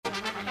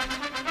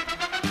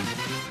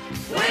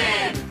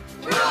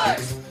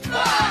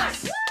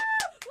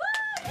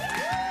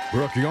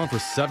Brooke, you're going for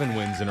 7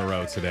 wins in a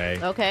row today.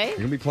 Okay. You're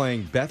going to be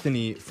playing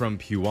Bethany from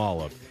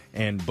Puyallup.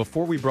 And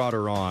before we brought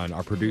her on,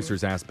 our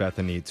producers asked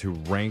Bethany to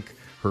rank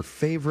her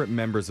favorite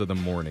members of the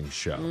morning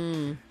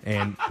show.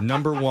 And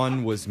number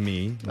 1 was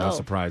me. No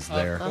surprise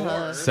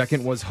there.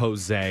 Second was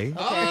Jose.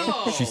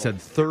 Oh. She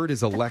said third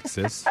is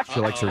Alexis. She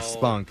likes her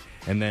spunk.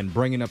 And then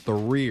bringing up the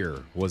rear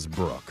was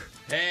Brooke.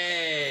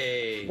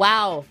 Hey.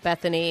 Wow,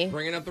 Bethany.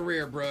 Bringing up the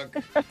rear, Brooke.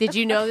 Did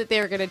you know that they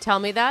were going to tell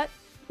me that?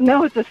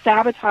 No, it's a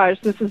sabotage.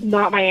 This is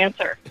not my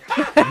answer.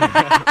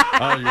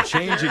 Oh, you're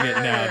changing it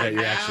now that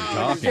you're actually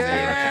talking to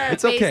her.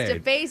 It's Face okay. to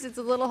face, it's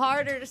a little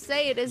harder to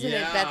say it, isn't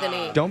it,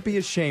 Bethany? Don't be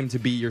ashamed to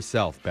be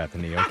yourself,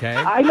 Bethany, okay?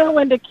 I know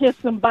when to kiss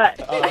some butt.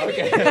 She would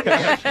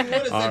have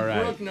said All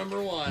right. Brooke number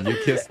 1. You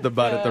kissed the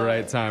butt at the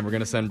right time. We're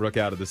going to send Brooke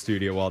out of the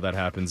studio while that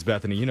happens.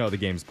 Bethany, you know the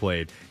game's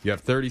played. You have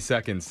 30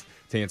 seconds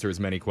to answer as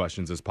many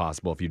questions as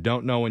possible. If you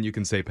don't know when you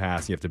can say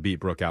pass, you have to beat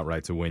Brooke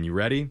outright to win. You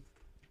ready?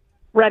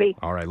 Ready.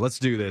 All right, let's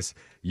do this.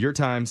 Your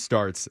time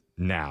starts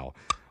now.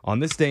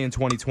 On this day in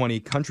 2020,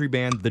 country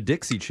band The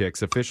Dixie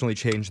Chicks officially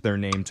changed their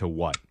name to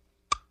what?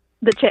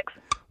 The chicks.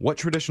 What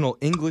traditional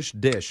English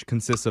dish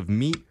consists of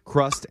meat,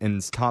 crust, and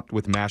is topped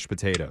with mashed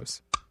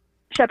potatoes?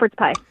 Shepherd's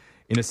pie.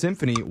 In a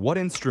symphony, what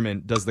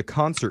instrument does the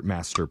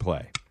concertmaster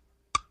play?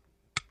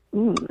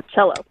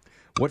 Cello.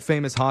 What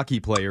famous hockey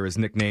player is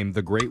nicknamed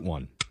the Great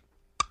One?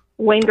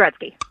 Wayne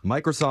Gretzky.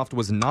 Microsoft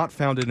was not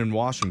founded in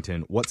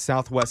Washington. What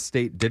Southwest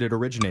state did it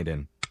originate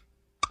in?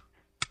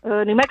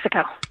 New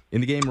Mexico.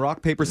 In the game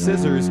Rock, Paper,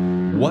 Scissors,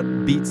 what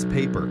beats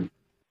paper?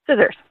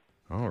 Scissors.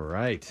 All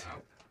right.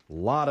 A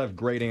lot of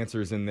great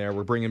answers in there.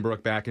 We're bringing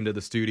Brooke back into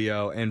the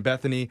studio. And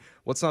Bethany,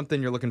 what's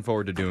something you're looking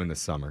forward to doing this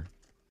summer?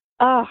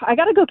 I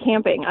got to go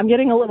camping. I'm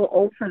getting a little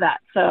old for that,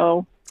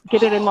 so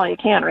get it in while you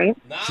can, right?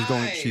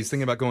 Nice. She's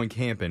thinking about going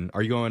camping.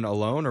 Are you going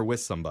alone or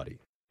with somebody?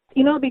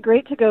 You know, it'd be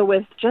great to go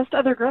with just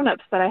other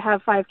grown-ups, but I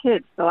have 5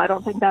 kids, so I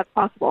don't think that's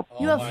possible.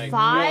 You have my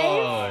 5?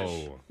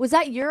 gosh. Was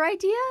that your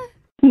idea?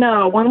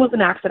 No, one was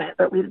an accident,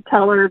 but we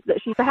tell her that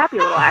she's a happy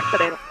little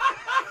accident.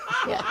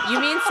 Yeah. You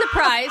mean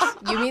surprise.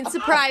 You mean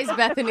surprise,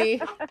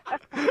 Bethany.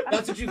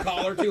 That's what you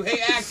call her, too. Hey,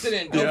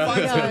 accident. Go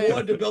find some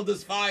wood to build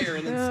this fire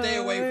and then stay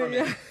away from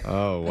it.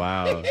 Oh,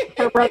 wow.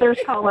 Her brothers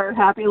call her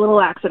happy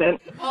little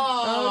accident.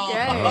 Oh,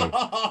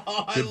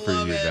 Okay. Good for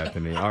you,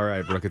 Bethany. All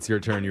right, Brooke, it's your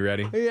turn. You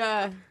ready?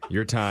 Yeah.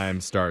 Your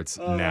time starts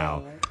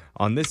now.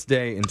 On this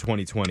day in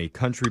 2020,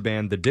 country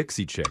band The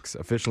Dixie Chicks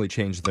officially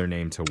changed their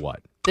name to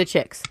what? The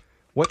chicks.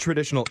 What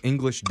traditional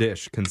English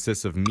dish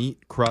consists of meat,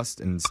 crust,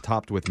 and is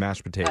topped with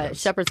mashed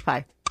potatoes? Shepherd's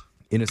pie.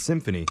 In a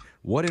symphony,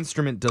 what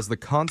instrument does the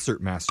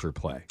concertmaster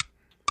play?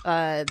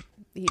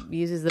 He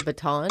uses the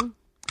baton.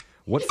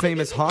 What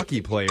famous hockey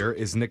player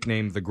is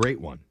nicknamed the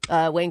Great One?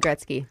 Wayne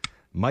Gretzky.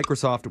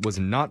 Microsoft was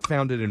not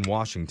founded in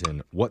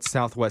Washington. What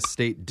Southwest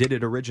state did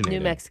it originate New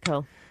in?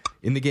 Mexico.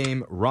 In the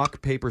game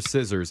Rock, Paper,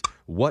 Scissors,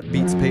 what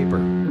beats paper?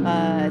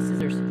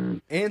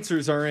 Scissors.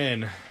 Answers are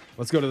in.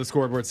 Let's go to the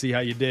scoreboard, see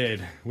how you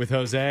did with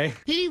Jose.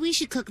 Maybe we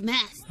should cook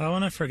meth. I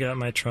want to forget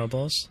my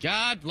troubles.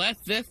 God bless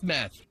this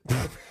mess.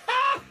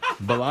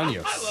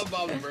 Bolaños. I love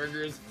Bob's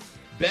Burgers.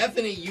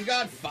 Bethany, you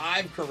got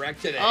 5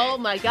 correct today. Oh,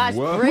 my gosh.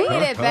 Whoa. Bring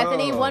it,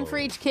 Bethany. 1 for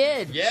each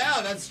kid.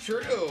 Yeah, that's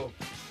true.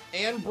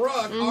 And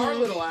Brooke, our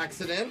little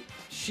accident,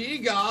 she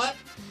got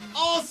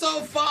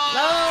also 5.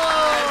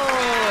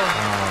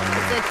 Oh!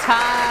 It's a What a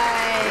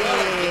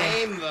tie.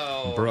 game,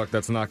 though. Brooke,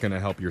 that's not going to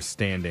help your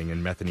standing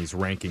in Bethany's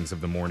rankings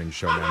of the morning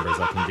show members.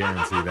 I can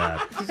guarantee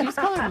that. Did you just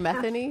call her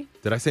Methany?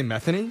 Did I say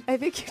Methany? I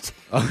think you did.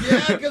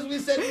 Yeah, because we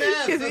said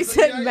meth. Because we That's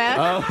said exactly- meth.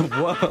 Oh,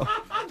 whoa.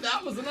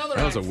 That was another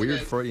That was a accident.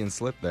 weird Freudian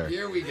slip there.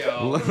 Here we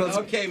go. Let's-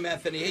 Okay,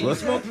 Methany. Hey, you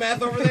smoke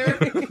meth over there?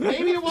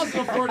 Maybe it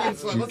wasn't a Freudian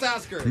slip. Let's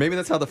ask her. Maybe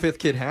that's how the 5th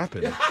kid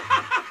happened.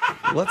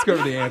 Let's go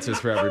to the answers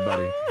for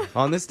everybody.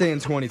 On this day in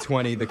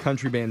 2020, the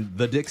country band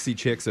The Dixie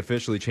Chicks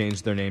officially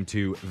changed their name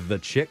to The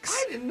Chicks.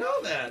 I didn't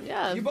know that.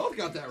 Yeah. You both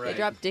got that right. They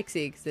dropped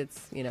Dixie because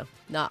it's,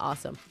 not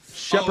awesome.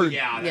 Shepherd, Oh,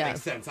 yeah, that Yeah.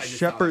 makes sense. I just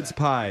Shepherd's thought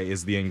pie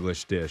is the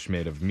English dish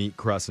made of meat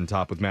crust and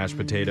topped with mashed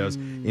potatoes.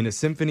 In a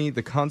symphony,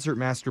 the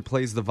concertmaster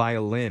plays the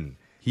violin.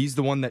 He's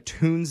the one that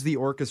tunes the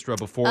orchestra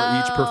before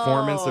each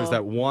performance. There's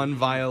that one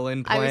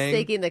violin I playing. was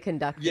thinking the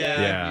conductor. that. Yeah,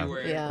 Yeah. you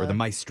were. Yeah. Or the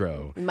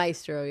maestro.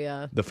 Maestro,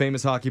 yeah. The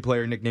famous hockey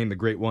player nicknamed the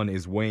Great One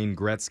is Wayne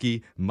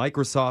Gretzky.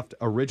 Microsoft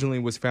originally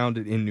was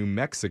founded in New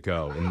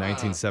Mexico in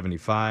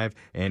 1975.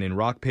 And in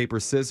Rock, Paper,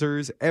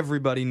 Scissors,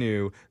 everybody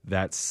knew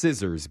that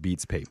scissors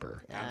beats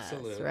paper.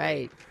 Absolutely. That's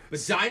right.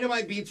 But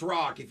Dynamite beats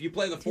Rock. If you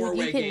play the Dude,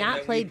 four-way you game cannot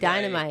that play we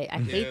Dynamite. I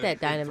hate dude, that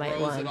Dynamite it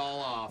throws one. it all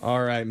off.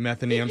 All right,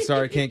 Methany, I'm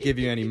sorry I can't give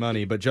you any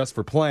money, but just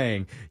for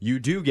playing, you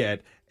do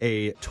get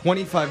a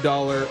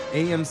 $25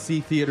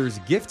 AMC Theaters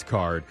gift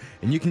card,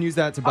 and you can use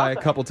that to buy a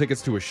couple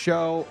tickets to a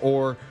show,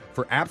 or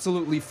for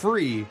absolutely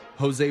free,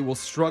 Jose will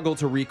struggle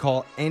to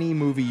recall any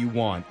movie you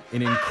want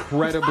in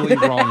incredibly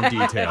wrong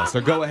detail. So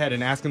go ahead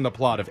and ask him the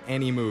plot of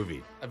any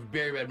movie. I have a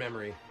very bad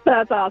memory.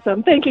 That's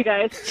awesome. Thank you,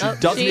 guys. She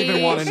doesn't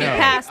even want to She know.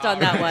 passed on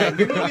that one.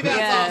 Good movie, that's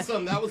Yeah.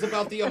 awesome. That was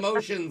about the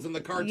emotions and the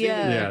cartoon.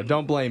 Yeah.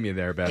 Don't blame you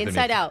there, Bethany.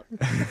 Inside Out.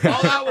 Oh,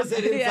 that was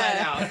it, Inside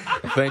Out.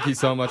 Thank you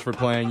so much for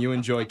playing. You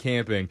enjoy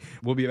camping.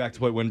 We'll be back to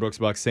play Winbrooks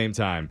Bucks same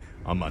time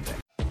on Monday.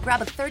 Grab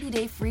a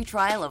 30-day free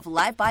trial of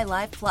Live by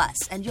Live Plus,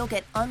 and you'll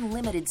get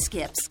unlimited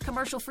skips,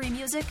 commercial-free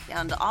music,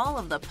 and all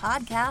of the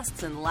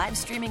podcasts and live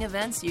streaming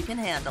events you can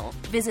handle.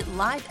 Visit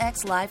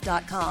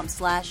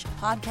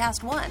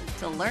livexlive.com/podcast1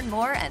 to learn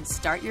more and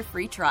start your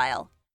free trial.